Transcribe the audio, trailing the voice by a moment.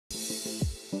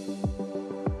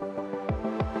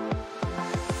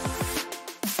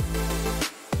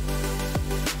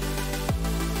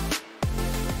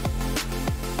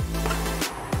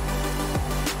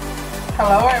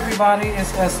Hello everybody,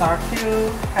 it's SRQ.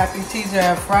 Happy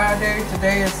TGI Friday.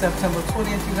 Today is September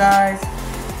 20th, you guys.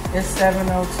 It's 7:02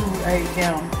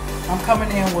 a.m. I'm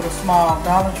coming in with a small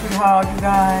Dollar Tree haul, you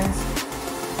guys.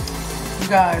 You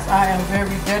guys, I am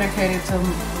very dedicated to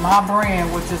my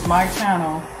brand, which is my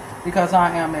channel, because I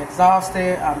am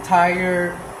exhausted, I'm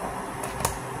tired,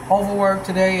 overworked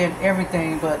today and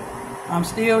everything, but I'm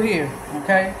still here,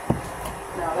 okay?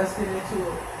 Now let's get into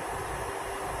it.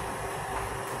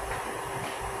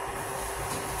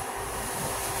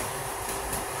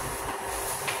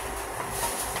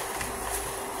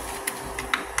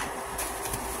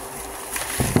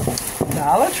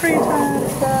 Dollar Tree time,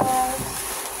 guys.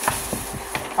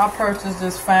 I purchased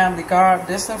this Family Guard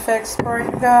disinfect spray,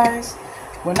 you guys.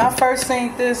 When I first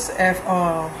seen this at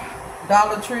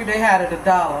Dollar Tree, they had it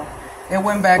 $1. It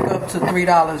went back up to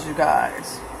 $3, you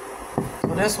guys.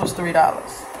 So this was $3.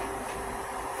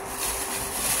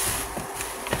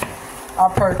 I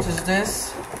purchased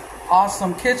this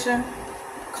awesome kitchen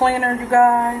cleaner, you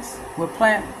guys, with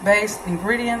plant-based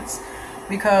ingredients,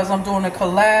 because I'm doing a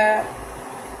collab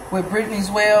with Brittany's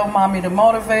Well, Mommy the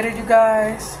Motivator, you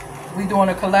guys. We doing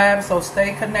a collab, so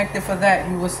stay connected for that.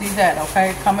 You will see that,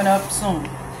 okay? Coming up soon.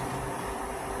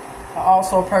 I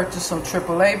also purchased some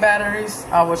AAA batteries.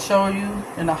 I will show you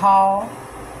in the haul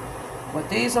what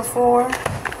these are for.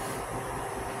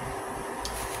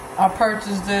 I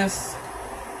purchased this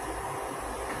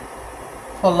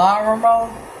Paloramo.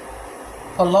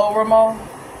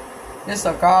 It's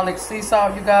a garlic sea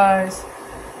salt, you guys.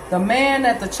 The man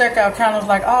at the checkout counter was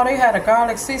like, oh, they had a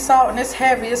garlic sea salt and it's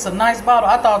heavy. It's a nice bottle.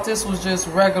 I thought this was just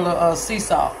regular sea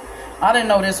salt. I didn't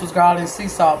know this was garlic sea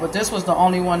salt, but this was the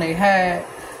only one they had.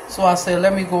 So I said,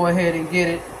 let me go ahead and get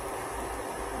it.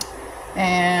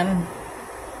 And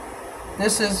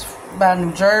this is by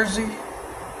New Jersey.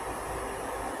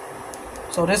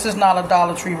 So this is not a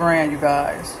Dollar Tree brand, you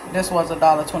guys. This was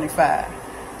 $1.25.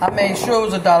 I made sure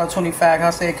it was $1.25. I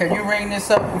said, can you ring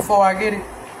this up before I get it?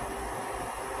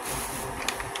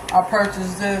 I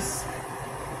purchased this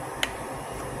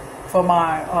for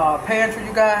my pantry,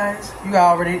 you guys. You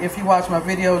already, if you watch my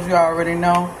videos, you already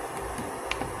know.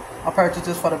 I purchased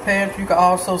this for the pantry. You can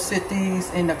also sit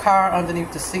these in the car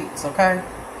underneath the seats, okay?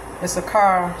 It's a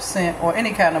car scent or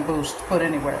any kind of boost to put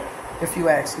anywhere, if you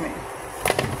ask me.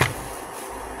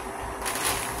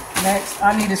 Next,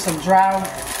 I needed some dry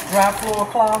floor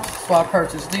cloths, so I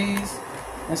purchased these.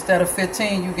 Instead of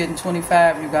 15, you're getting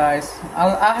 25, you guys.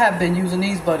 I have been using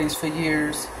these buddies for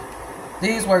years.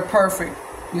 These work perfect.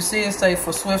 You see it say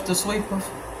for swifter sweepers.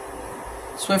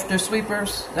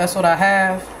 That's what I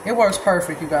have. It works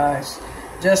perfect, you guys.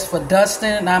 Just for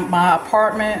dusting. My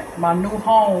apartment, my new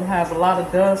home has a lot of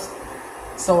dust.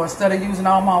 So instead of using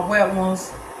all my wet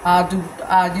ones, I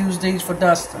use these for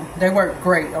dusting. They work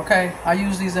great, okay? I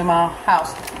use these in my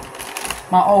house,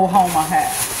 my old home I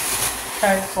have.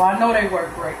 Okay, so I know they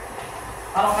work great.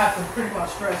 I don't have to pretty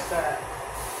much stress that.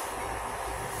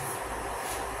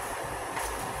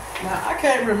 Now, I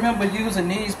can't remember using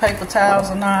these paper towels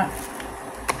or not.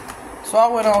 So I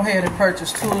went on ahead and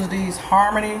purchased 2 of these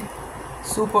Harmony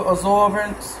Super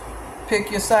Absorbents.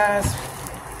 Pick your size.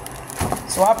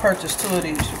 So I purchased 2 of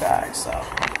these, you guys. So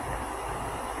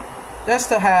just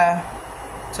to have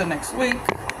till next week.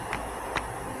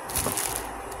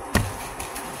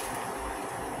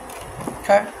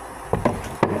 Okay.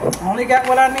 Only got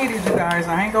what I needed, you guys.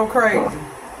 I ain't go crazy.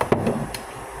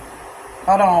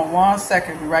 Hold on 1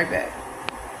 second. Be right back.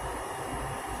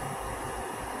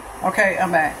 Okay,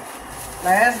 I'm back.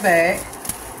 Last bag.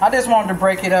 I just wanted to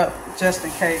break it up just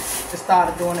in case it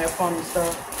started doing that funny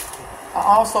stuff. I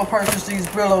also purchased these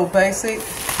Brillo Basic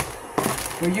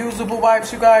reusable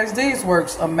wipes, you guys. These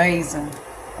works amazing.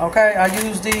 Okay, I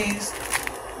use these.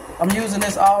 I'm using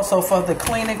this also for the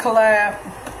cleaning collab.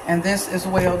 And this as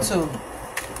well too.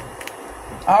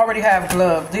 I already have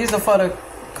gloves. These are for the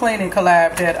cleaning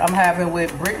collab that I'm having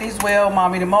with Brittany's Well,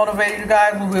 Mommy the Motivator, you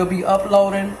guys. We will be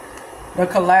uploading the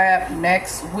collab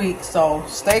next week. So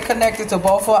stay connected to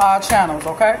both of our channels,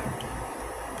 okay?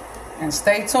 And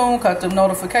stay tuned. Cut the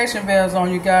notification bells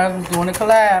on, you guys. We're doing a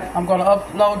collab. I'm going to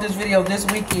upload this video this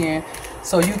weekend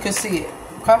so you can see it,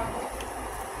 okay?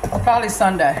 Probably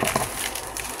Sunday.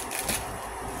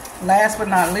 Last but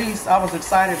not least, I was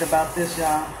excited about this,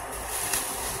 y'all.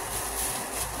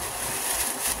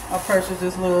 I purchased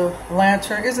this little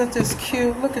lantern. Isn't this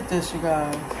cute? Look at this, you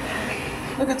guys.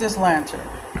 Look at this lantern.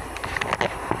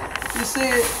 You see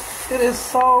it? It is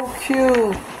so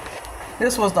cute.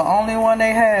 This was the only one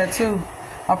they had, too.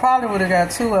 I probably would have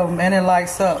got 2 of them, and it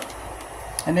lights up.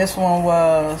 And this one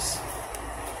was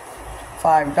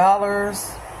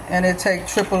 $5. And it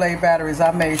takes AAA batteries.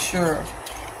 I made sure.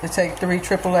 to take 3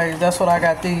 AAAs. That's what I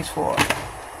got these for.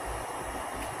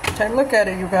 Take a look at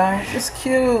it, you guys. It's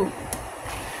cute.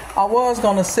 I was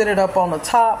going to sit it up on the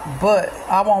top, but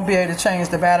I won't be able to change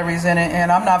the batteries in it,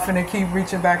 and I'm not going to keep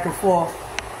reaching back and forth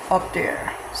up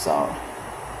there. So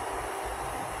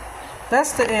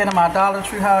that's the end of my Dollar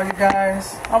Tree haul, you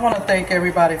guys. I want to thank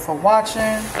everybody for watching,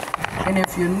 and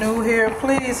if you're new here,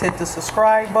 please hit the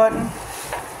subscribe button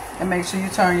and make sure you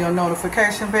turn your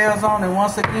notification bells on. And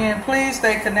once again, please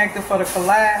stay connected for the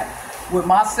collab with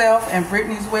myself and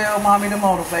Brittany's Well, Mommy the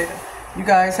Motivator. You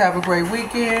guys have a great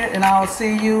weekend, and I'll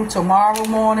see you tomorrow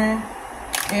morning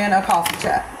in a coffee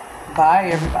chat.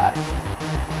 Bye,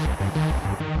 everybody.